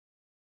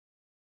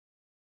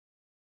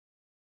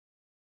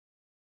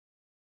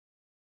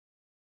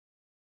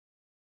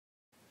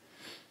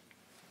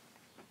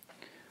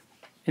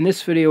In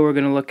this video, we're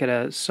going to look at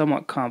a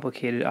somewhat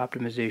complicated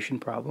optimization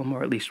problem,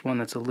 or at least one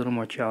that's a little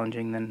more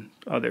challenging than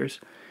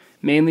others,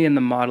 mainly in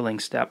the modeling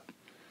step.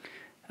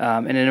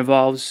 And it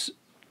involves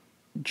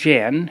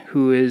Jan,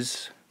 who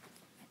is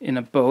in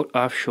a boat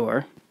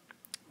offshore.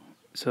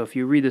 So if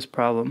you read this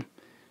problem,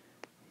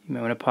 you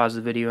may want to pause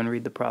the video and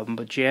read the problem,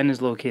 but Jan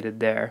is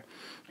located there,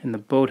 and the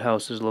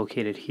boathouse is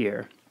located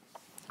here.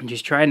 And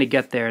she's trying to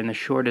get there in the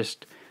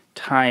shortest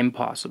time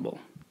possible.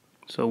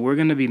 So we're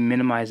going to be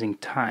minimizing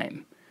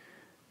time,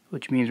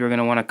 which means we're going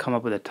to want to come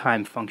up with a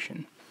time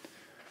function.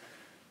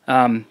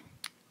 And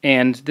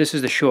this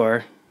is the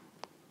shore.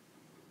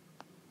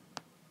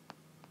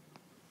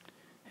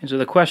 And so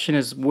the question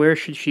is, where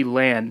should she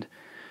land?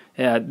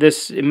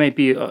 It might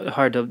be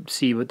hard to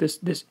see, but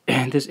this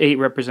 8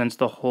 represents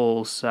the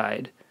whole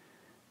side,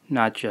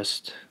 not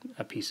just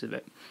a piece of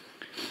it.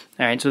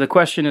 All right. So the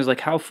question is,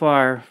 like, how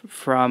far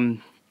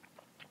from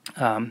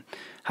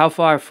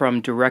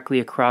directly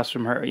across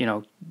from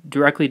her?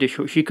 Directly to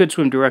shore. She could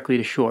swim directly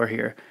to shore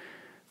here,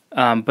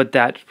 but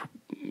that,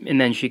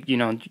 and then she,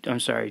 I'm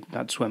sorry,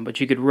 not swim, but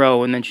she could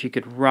row, and then she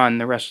could run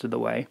the rest of the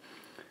way.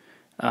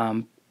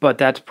 But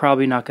that's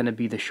probably not going to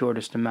be the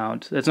shortest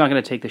amount. That's not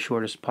going to take the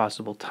shortest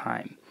possible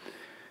time.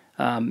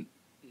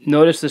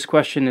 Notice this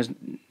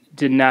question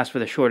didn't ask for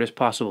the shortest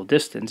possible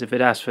distance. If it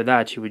asked for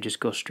that, she would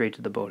just go straight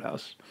to the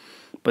boathouse.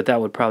 But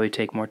that would probably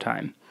take more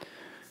time.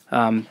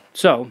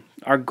 So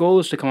our goal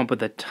is to come up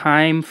with a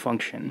time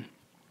function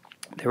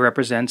that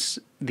represents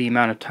the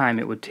amount of time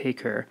it would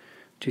take her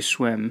to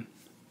swim,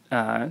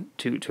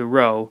 to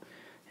row,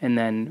 and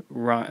then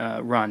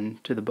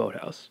run to the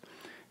boathouse.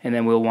 And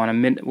then we'll want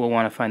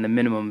to find the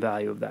minimum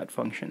value of that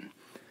function.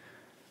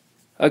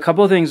 A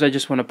couple of things I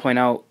just want to point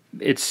out.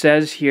 It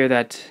says here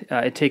that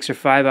it takes her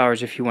 5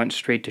 hours if you went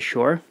straight to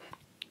shore.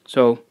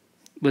 So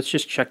let's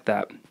just check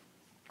that.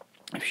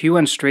 If she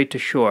went straight to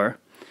shore,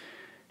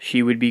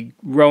 she would be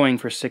rowing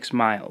for 6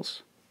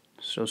 miles.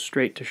 So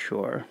straight to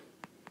shore.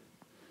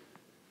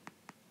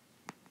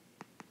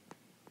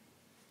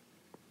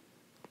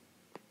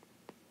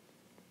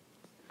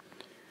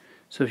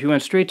 So if you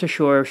went straight to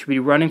shore, she'd be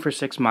running for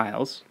 6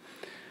 miles.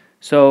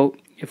 So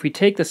if we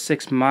take the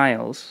 6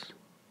 miles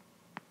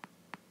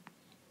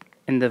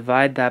and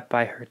divide that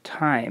by her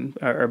time,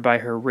 or by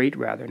her rate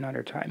rather, not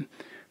her time,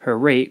 her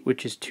rate,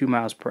 which is 2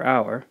 miles per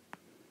hour,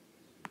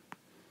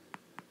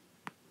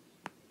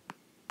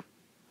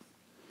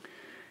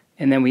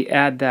 and then we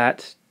add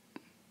that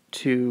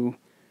to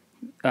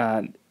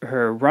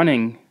her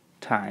running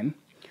time,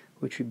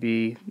 which would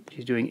be,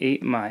 she's doing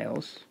 8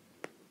 miles,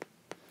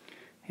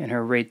 and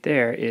her rate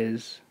there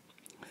is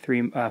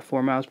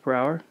 4 miles per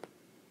hour.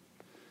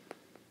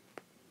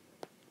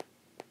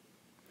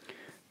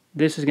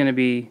 This is going to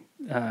be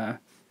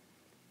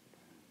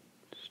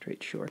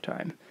straight shore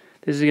time.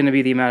 This is going to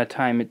be the amount of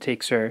time it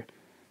takes her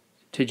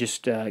to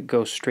just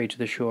go straight to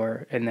the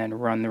shore and then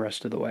run the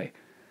rest of the way.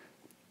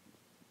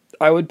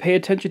 I would pay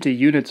attention to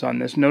units on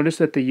this. Notice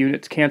that the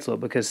units cancel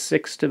because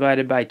 6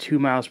 divided by 2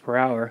 miles per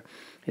hour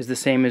is the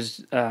same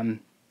as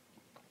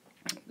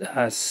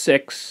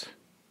 6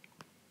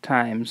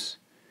 times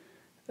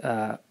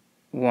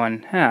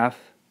 1/2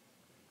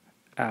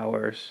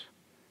 hours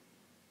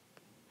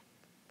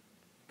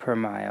per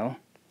mile,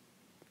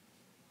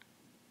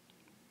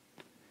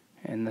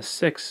 and the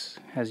 6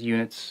 has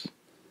units.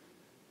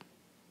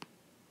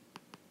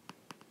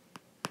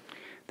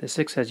 The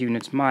 6 has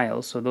units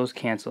miles, so those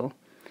cancel,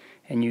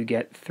 and you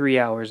get 3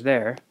 hours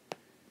there.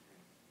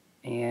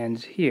 And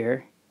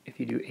here, if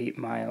you do 8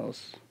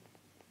 miles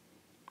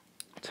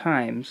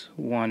times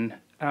 1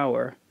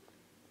 hour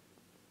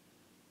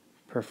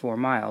per 4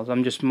 miles.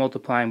 I'm just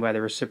multiplying by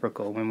the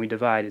reciprocal. When we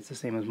divide, it's the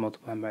same as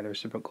multiplying by the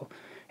reciprocal.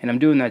 And I'm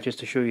doing that just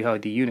to show you how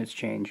the units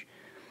change.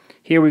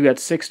 Here we've got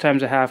 6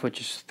 times 1/2, which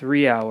is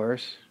 3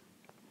 hours,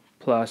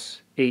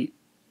 plus 8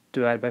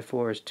 divided by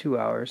 4 is 2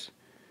 hours.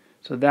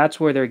 So that's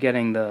where they're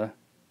getting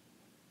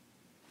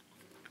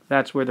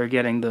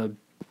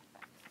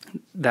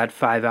that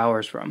 5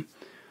 hours from.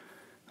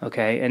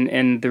 Okay,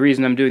 and the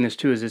reason I'm doing this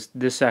too is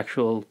this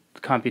actual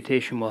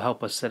computation will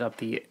help us set up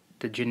the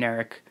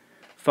generic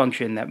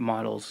function that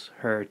models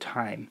her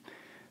time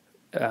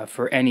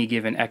for any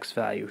given x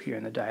value here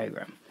in the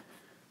diagram.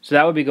 So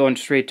that would be going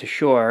straight to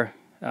shore.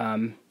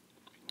 And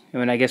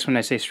I guess when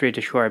I say straight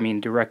to shore, I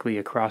mean directly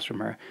across from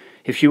her.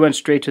 If she went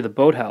straight to the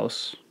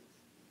boathouse,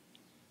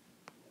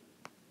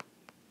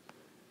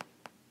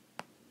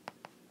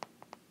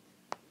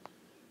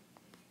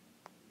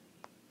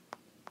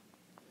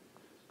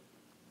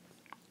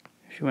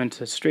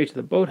 straight to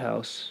the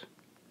boathouse,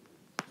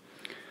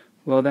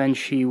 well then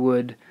she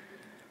would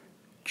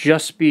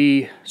just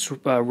be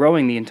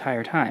rowing the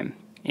entire time.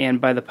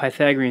 And by the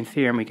Pythagorean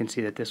theorem, we can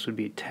see that this would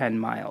be 10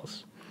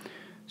 miles.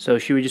 So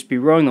she would just be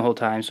rowing the whole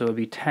time, so it would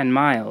be 10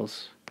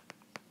 miles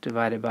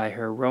divided by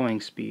her rowing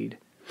speed.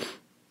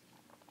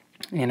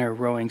 And her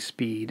rowing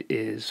speed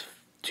is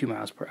 2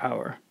 miles per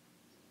hour,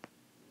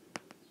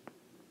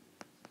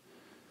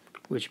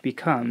 which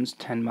becomes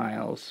 10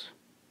 miles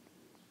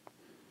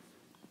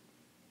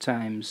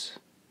times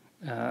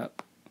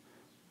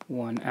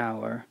 1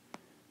 hour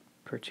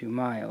per 2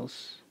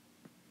 miles.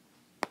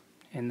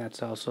 And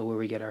that's also where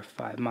we get our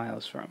 5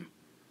 miles from.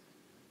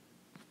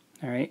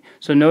 All right.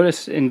 So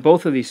notice in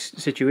both of these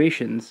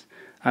situations,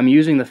 I'm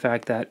using the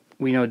fact that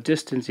we know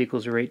distance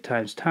equals rate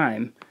times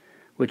time,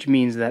 which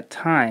means that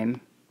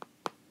time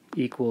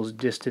equals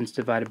distance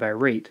divided by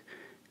rate.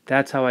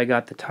 That's how I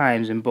got the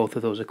times in both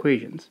of those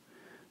equations,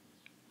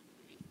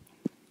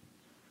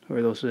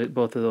 or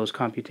both of those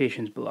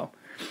computations below.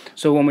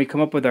 So when we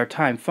come up with our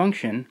time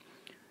function,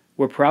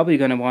 we're probably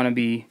going to want to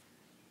be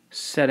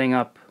setting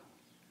up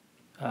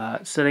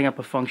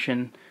a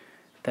function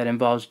that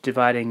involves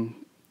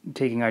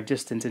taking our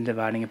distance and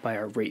dividing it by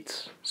our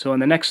rates. So in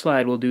the next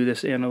slide, we'll do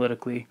this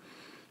analytically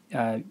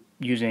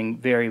using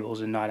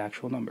variables and not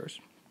actual numbers.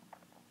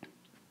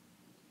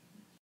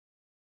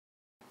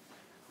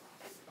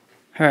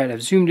 Alright,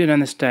 I've zoomed in on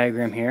this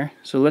diagram here.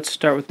 So let's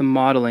start with the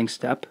modeling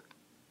step.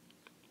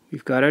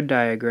 We've got our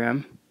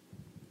diagram.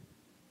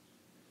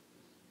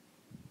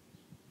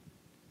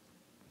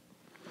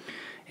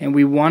 And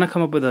we want to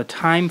come up with a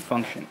time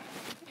function.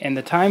 And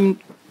the time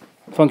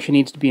function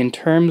needs to be in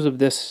terms of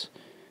this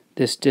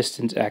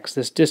distance x.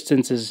 This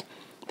distance is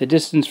the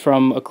distance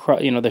from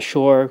the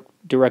shore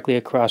directly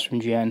across from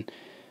Jen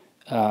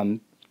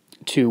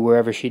to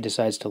wherever she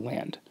decides to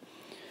land.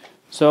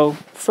 So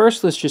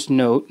first, let's just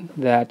note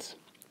that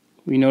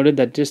we noted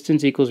that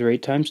distance equals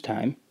rate times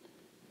time,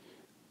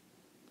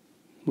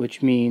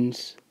 which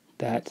means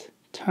that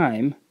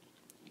time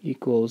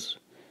equals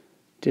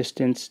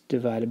distance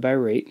divided by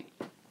rate.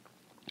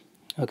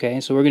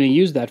 Okay, so we're going to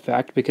use that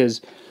fact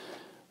because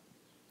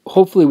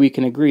hopefully we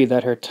can agree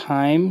that her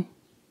total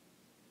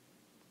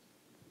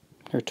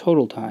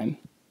time,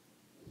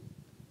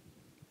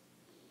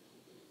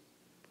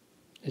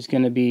 is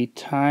going to be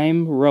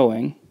time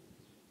rowing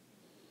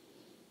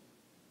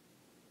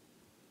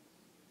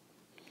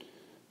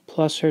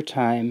plus her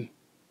time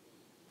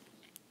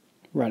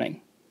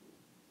running.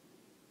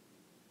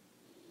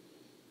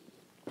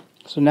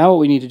 So now what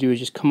we need to do is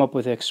just come up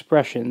with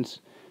expressions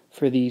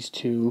for these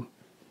two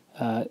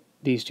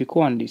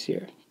quantities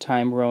here,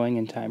 time rowing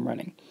and time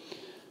running.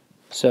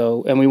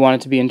 So, and we want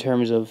it to be in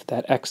terms of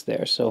that x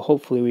there. So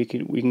hopefully we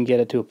can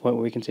get it to a point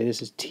where we can say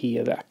this is t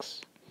of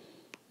x.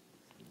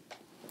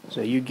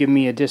 So you give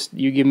me this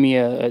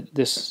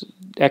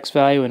x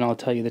value, and I'll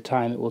tell you the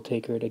time it will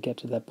take her to get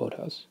to that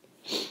boathouse.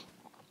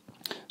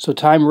 So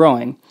time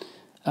rowing.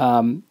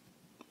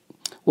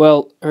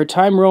 Well, her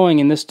time rowing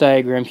in this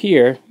diagram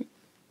here,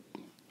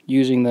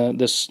 using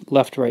this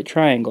left-right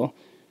triangle,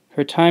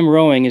 her time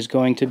rowing is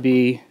going to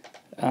be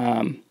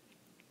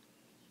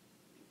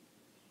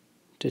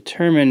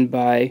determined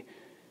by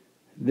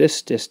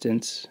this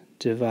distance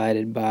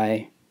divided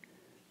by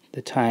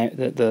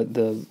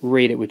the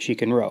rate at which she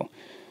can row.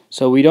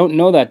 So we don't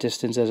know that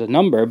distance as a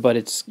number,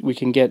 but we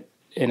can get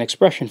an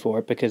expression for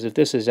it, because if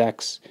this is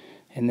x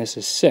and this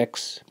is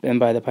 6, then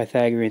by the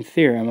Pythagorean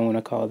theorem, I'm going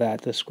to call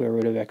that the square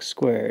root of x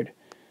squared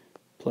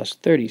plus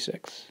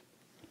 36.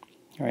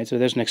 All right, so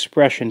there's an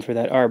expression for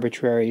that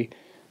arbitrary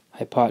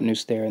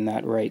hypotenuse there in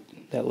that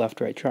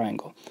left-right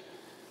triangle.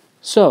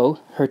 So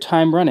her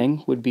time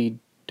running would be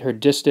her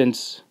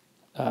distance.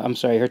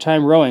 Her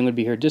time rowing would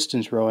be her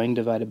distance rowing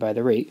divided by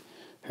the rate.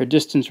 Her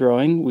distance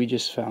rowing, we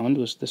just found,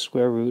 was the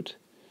square root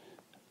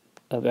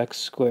of x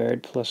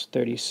squared plus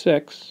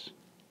 36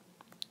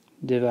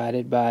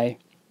 divided by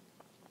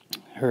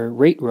her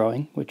rate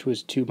rowing, which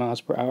was 2 miles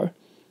per hour,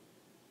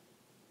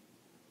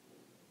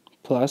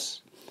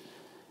 plus,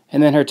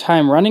 and then her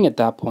time running at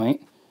that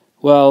point,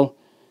 well,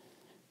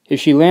 if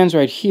she lands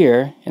right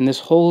here, and this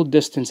whole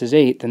distance is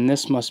 8, then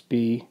this must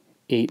be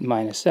 8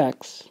 minus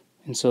x,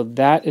 and so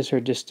that is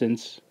her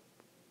distance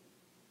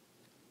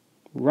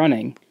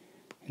running,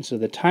 and so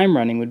the time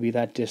running would be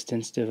that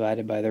distance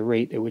divided by the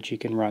rate at which she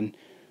can run,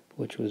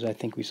 which was, I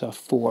think we saw,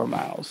 4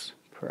 miles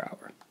per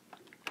hour.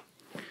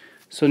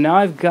 So now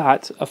I've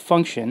got a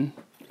function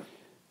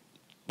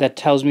that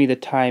tells me the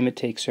time it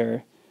takes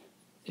her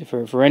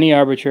for any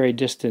arbitrary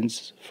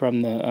distance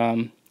from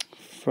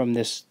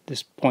this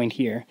point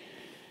here.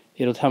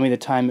 It'll tell me the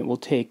time it will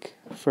take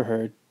for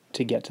her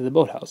to get to the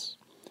boathouse.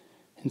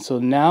 And so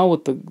now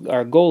what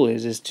our goal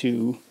is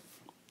to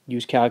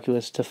use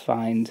calculus to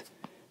find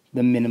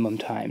the minimum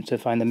time, to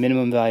find the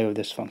minimum value of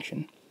this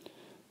function.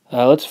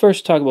 Let's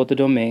first talk about the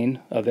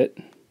domain of it.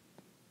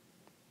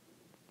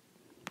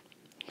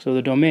 So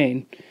the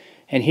domain,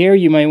 and here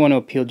you might want to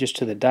appeal just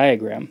to the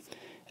diagram.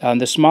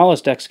 The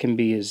smallest x can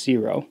be is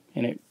 0,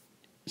 and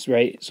it's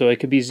right. So it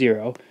could be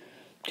 0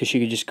 because you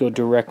could just go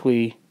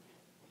directly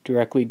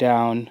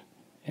down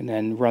and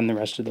then run the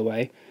rest of the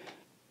way.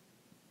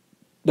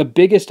 The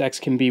biggest x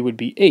can be would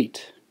be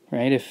 8,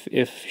 right?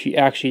 If she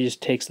actually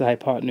just takes the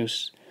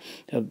hypotenuse,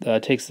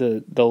 takes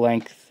the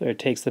length, or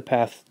takes the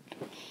path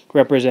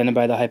represented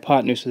by the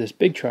hypotenuse of this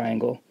big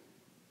triangle,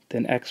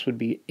 then x would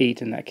be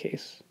 8 in that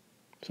case.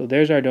 So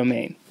there's our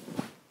domain.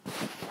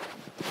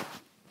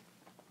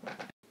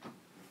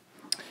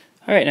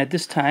 All right, and at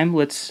this time,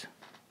 let's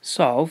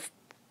solve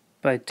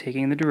by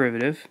taking the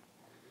derivative.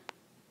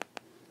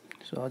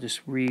 So I'll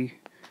just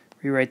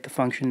rewrite the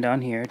function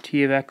down here.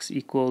 T of x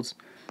equals,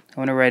 I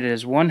want to write it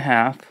as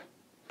 1/2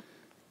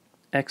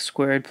 x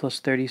squared plus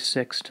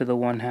 36 to the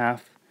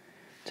 1/2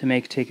 to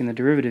make taking the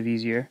derivative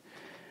easier.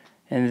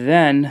 And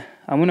then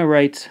I'm going to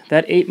write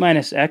that 8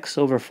 minus x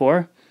over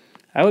 4.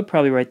 I would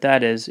probably write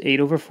that as 8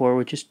 over 4,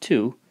 which is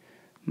 2,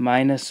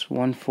 minus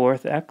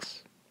 1/4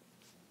 x.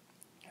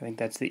 I think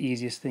that's the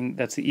easiest thing.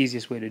 That's the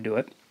easiest way to do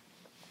it,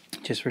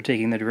 just for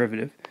taking the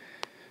derivative.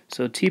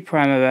 So t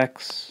prime of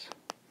x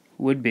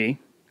would be,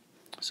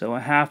 so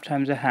 1/2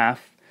 times 1/2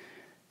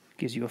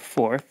 gives you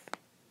 1/4.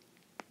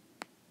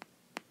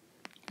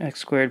 X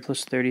squared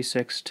plus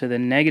 36 to the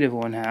negative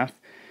 1/2.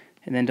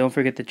 And then don't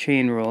forget the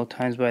chain rule,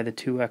 times by the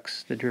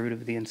 2x, the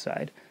derivative of the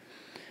inside.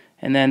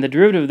 And then the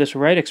derivative of this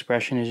right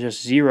expression is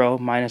just 0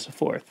 minus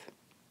 1/4.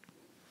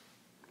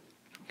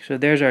 So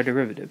there's our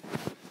derivative.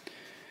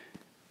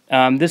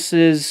 This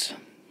is,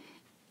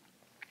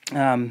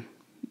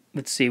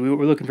 let's see,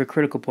 we're looking for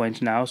critical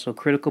points now. So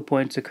critical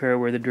points occur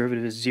where the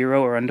derivative is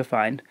 0 or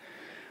undefined.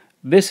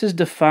 This is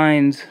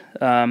defined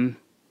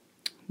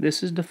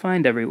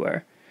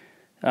everywhere,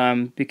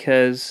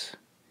 because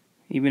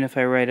even if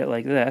I write it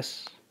like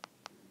this,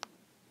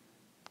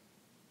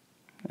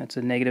 that's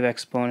a negative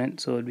exponent,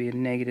 so it would be a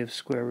negative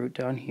square root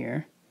down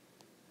here.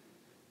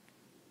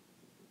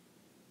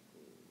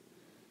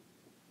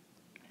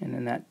 And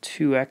then that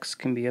 2x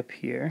can be up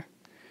here.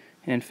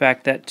 And in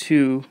fact, that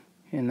 2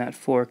 and that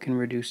 4 can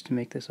reduce to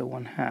make this a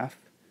 1/2.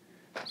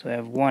 So I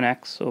have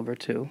 1x over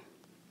 2.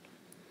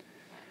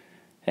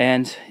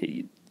 And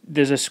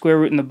there's a square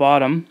root in the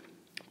bottom,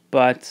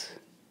 but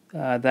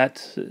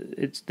there's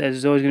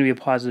always going to be a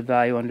positive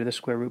value under the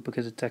square root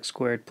because it's x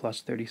squared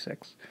plus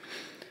 36.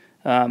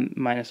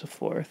 Minus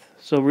 1/4.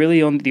 So really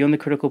the only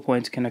critical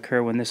points can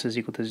occur when this is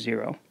equal to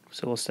 0.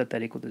 So we'll set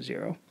that equal to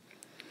 0.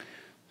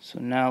 So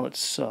now let's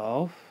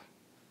solve.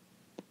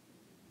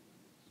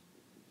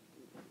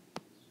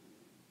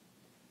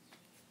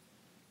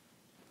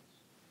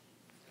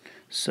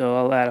 So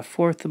I'll add a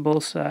 1/4 to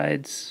both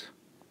sides.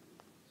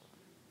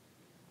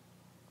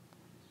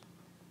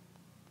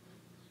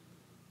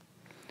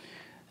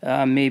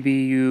 Maybe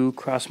you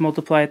cross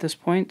multiply at this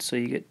point, so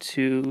you get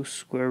 2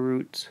 square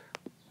root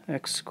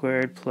x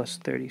squared plus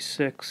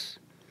 36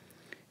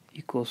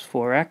 equals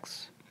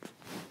 4x.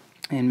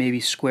 And maybe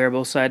square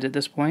both sides at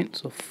this point,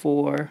 so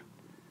 4x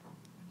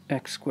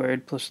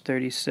squared plus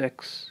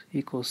 36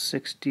 equals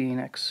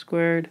 16x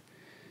squared,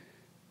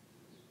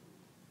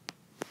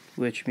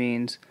 which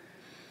means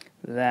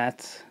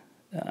that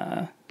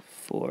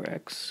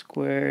 4x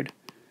squared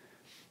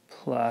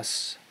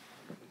plus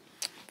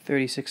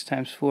 36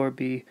 times 4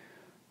 be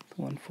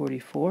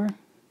 144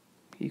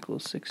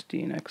 equals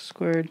 16x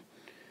squared.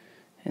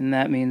 And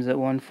that means that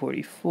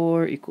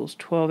 144 equals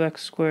 12x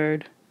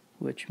squared,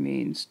 which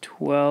means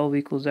 12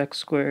 equals x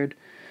squared,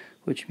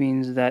 which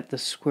means that the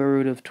square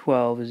root of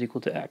 12 is equal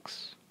to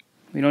x.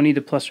 We don't need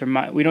the plus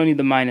or we don't need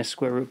the minus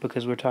square root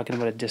because we're talking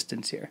about a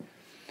distance here.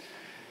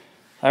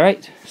 All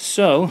right,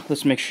 so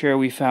let's make sure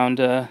we found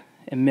a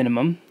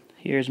minimum.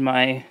 Here's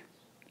my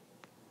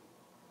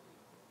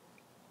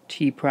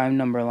t prime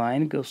number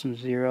line. It goes from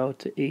 0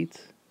 to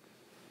 8.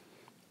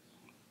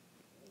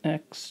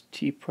 X,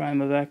 t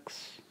prime of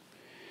x,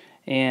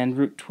 and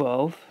root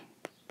 12.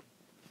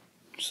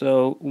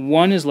 So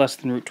 1 is less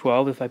than root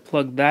 12. If I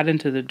plug that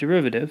into the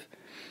derivative,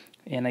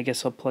 and I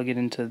guess I'll plug it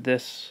into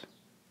this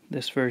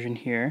version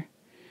here.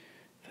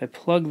 If I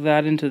plug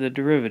that into the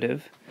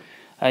derivative,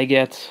 I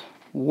get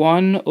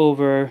 1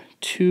 over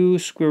 2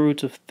 square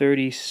roots of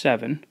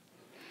 37.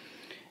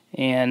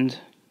 And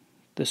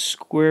the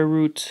square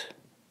root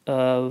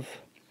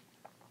of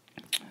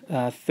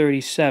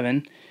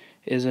 37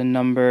 is a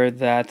number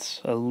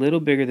that's a little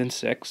bigger than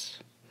 6.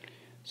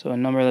 So a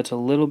number that's a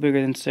little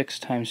bigger than 6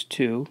 times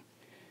 2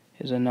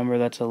 is a number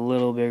that's a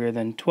little bigger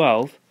than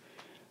 12.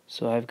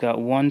 So I've got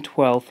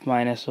 1/12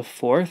 minus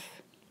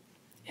 1/4.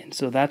 And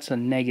so that's a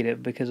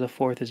negative because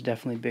 1/4 is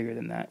definitely bigger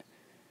than that.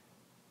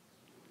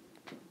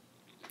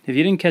 If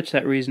you didn't catch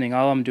that reasoning,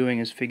 all I'm doing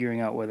is figuring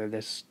out whether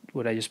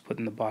what I just put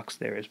in the box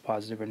there is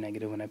positive or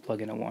negative when I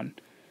plug in a 1.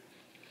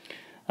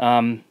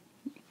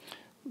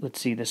 Let's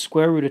see, the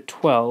square root of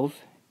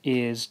 12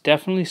 is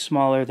definitely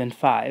smaller than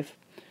 5.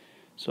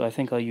 So I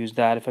think I'll use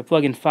that. If I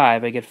plug in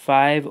 5, I get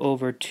 5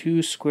 over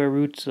 2 square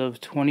roots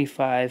of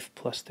 25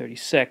 plus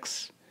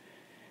 36.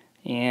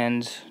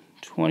 And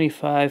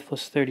 25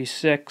 plus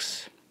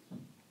 36,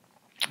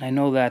 I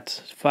know that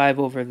 5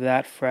 over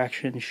that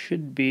fraction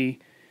should be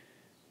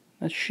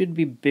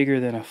bigger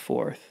than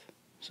 1/4.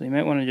 So you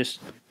might want to just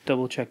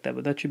double check that,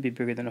 but that should be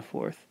bigger than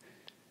 1/4.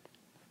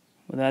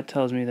 Well, that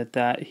tells me that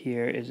that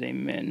here is a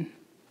min.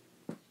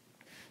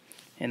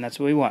 And that's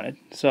what we wanted.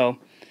 So,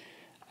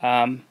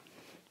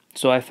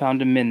 so I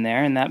found a min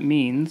there, and that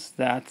means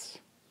that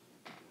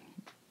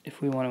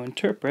if we want to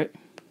interpret,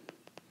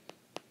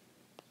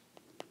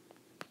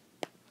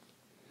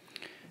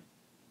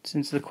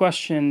 since the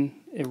question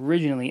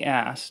originally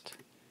asked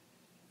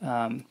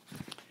to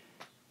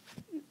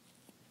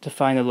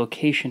find the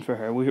location for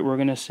her, we're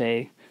going to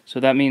say, so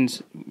that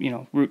means,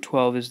 root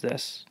 12 is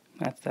this.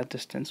 That's that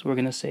distance. We're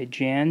going to say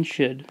Jan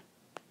should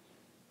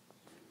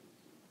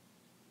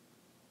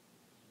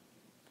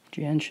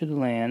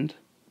land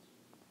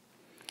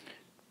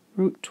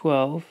root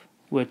 12,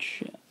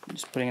 which I'm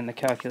just putting in the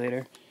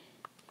calculator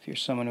if you're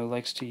someone who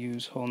likes to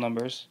use whole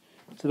numbers.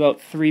 It's about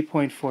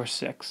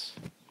 3.46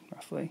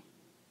 roughly.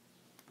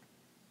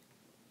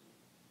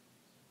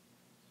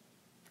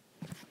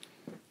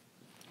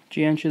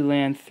 Jan should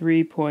land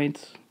root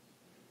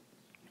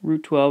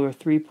 12 or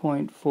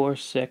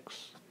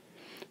 3.46.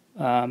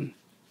 And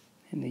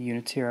the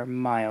units here are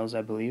miles,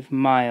 I believe.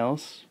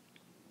 Miles.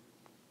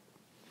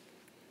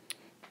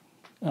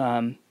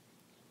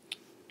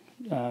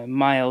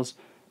 Miles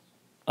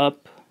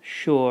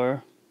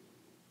upshore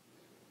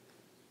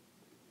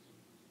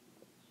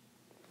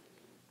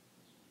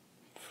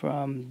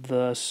from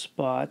the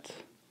spot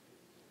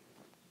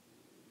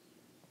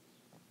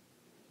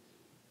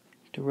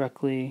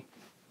directly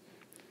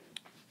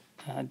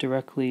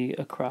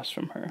across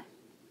from her.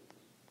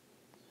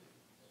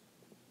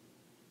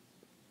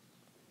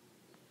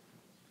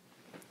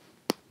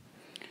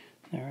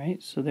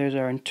 Alright, so there's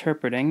our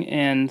interpreting,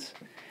 and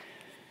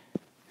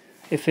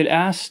if it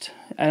asked,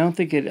 I don't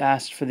think it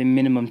asked for the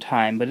minimum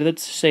time, but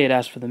let's say it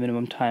asked for the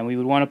minimum time, we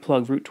would want to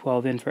plug root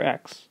 12 in for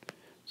x.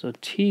 So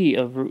t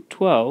of root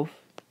 12,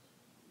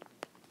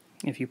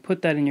 if you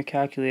put that in your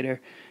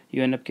calculator,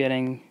 you end up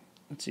getting,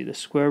 let's see, the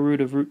square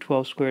root of root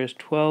 12 squared is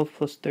 12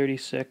 plus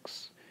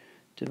 36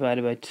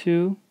 divided by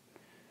 2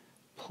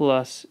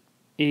 plus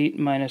 8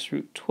 minus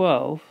root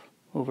 12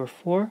 over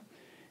 4,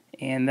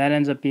 and that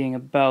ends up being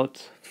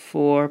about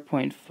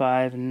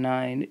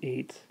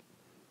 4.598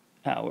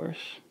 hours.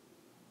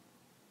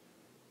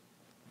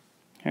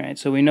 Alright,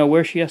 so we know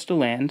where she has to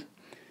land.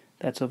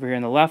 That's over here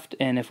on the left,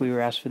 and if we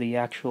were asked for the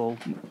actual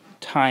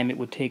time it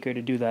would take her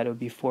to do that, it would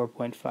be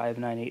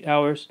 4.598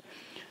 hours.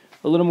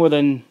 A little more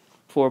than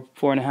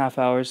 4.5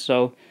 hours,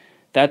 so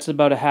that's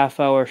about a half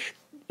hour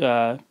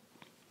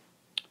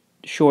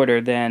shorter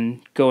than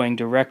going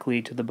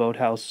directly to the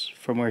boathouse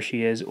from where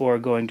she is, or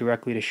going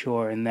directly to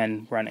shore and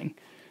then running.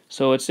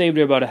 So it saved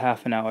her about a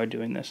half an hour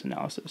doing this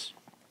analysis.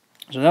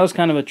 So that was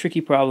kind of a tricky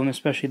problem,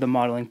 especially the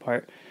modeling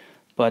part,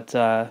 but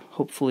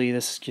hopefully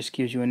this just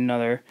gives you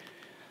another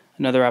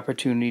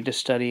opportunity to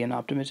study an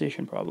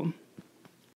optimization problem.